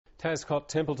Tascot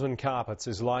Templeton Carpets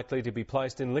is likely to be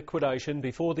placed in liquidation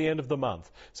before the end of the month,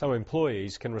 so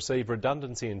employees can receive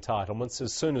redundancy entitlements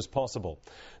as soon as possible.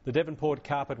 The Devonport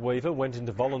carpet weaver went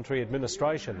into voluntary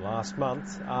administration last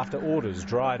month after orders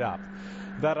dried up.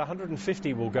 About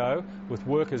 150 will go, with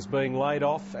workers being laid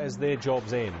off as their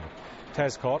jobs end.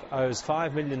 Tascot owes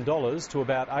 $5 million to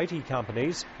about 80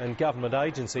 companies and government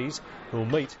agencies who will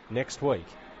meet next week.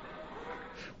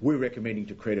 We're recommending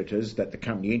to creditors that the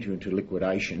company enter into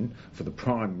liquidation for the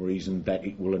prime reason that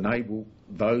it will enable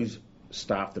those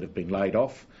staff that have been laid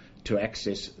off to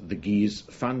access the GEARS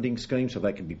funding scheme so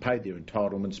they can be paid their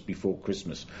entitlements before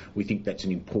Christmas. We think that's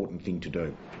an important thing to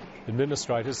do.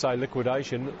 Administrators say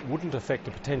liquidation wouldn't affect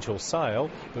a potential sale,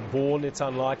 but warn it's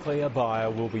unlikely a buyer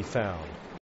will be found.